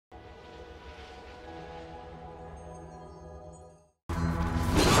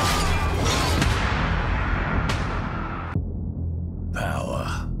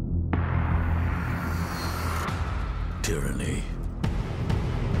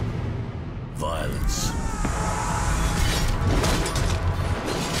violence.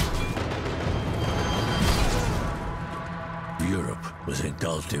 Europe was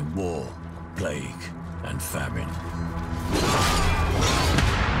engulfed in war, plague, and famine.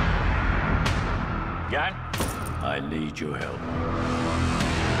 Jan, I need your help.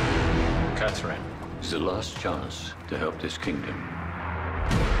 Catherine is the last chance to help this kingdom.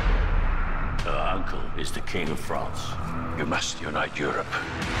 Her uncle is the King of France. You must unite Europe.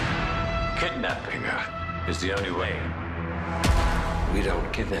 Kidnapping her is the only way. We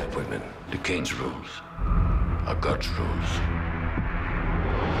don't kidnap women. The King's rules are God's rules.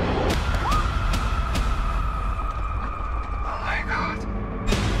 Oh my God.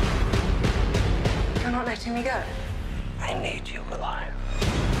 You're not letting me go? I need you alive.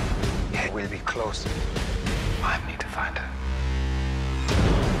 It will be close. I need to find her.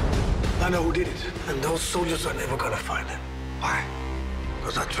 I know who did it, and those soldiers are never gonna find him. Why?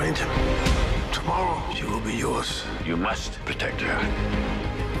 Because I trained him. Tomorrow, she will be yours. You must protect her.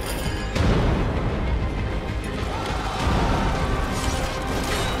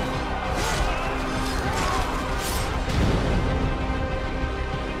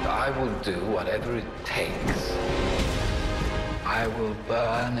 I will do whatever it takes. I will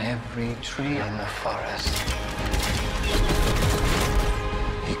burn every tree in the forest.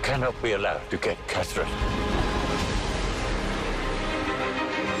 He cannot be allowed to get Catherine.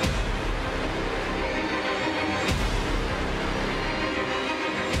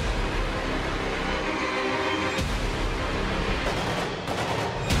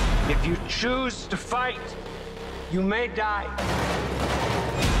 If you choose to fight, you may die.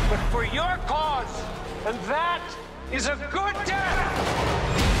 But for your cause, and that is a good death!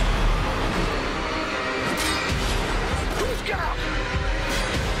 Who's got?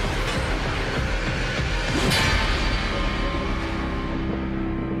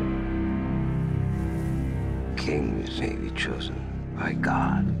 Kings may be chosen by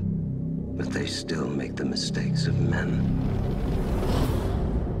God, but they still make the mistakes of men.